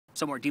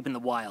somewhere deep in the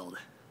wild.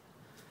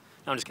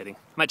 No, I'm just kidding.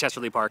 I'm at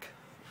Chesterley Park.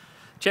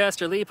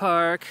 Chesterley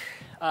Park.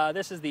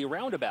 This is the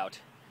roundabout.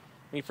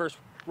 When you first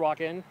walk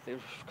in, there's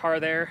a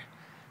car there,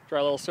 draw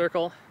a little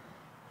circle.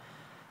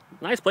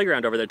 Nice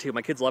playground over there too,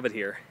 my kids love it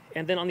here.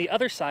 And then on the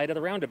other side of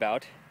the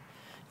roundabout,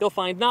 you'll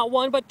find not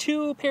one, but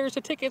 2 pairs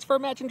of tickets for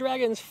Imagine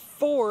Dragons.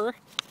 4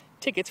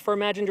 tickets for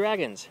Imagine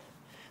Dragons.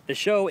 The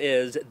show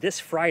is this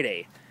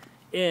Friday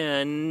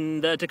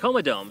in the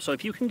Tacoma Dome. So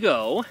if you can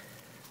go,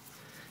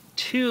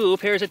 2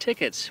 pairs of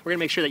tickets. We're gonna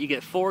make sure that you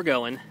get 4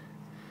 going.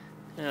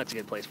 Oh, that's a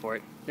good place for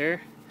it.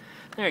 There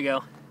you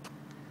go.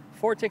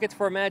 4 tickets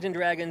for Imagine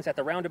Dragons at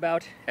the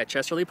roundabout at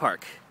Chesterley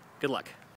Park. Good luck.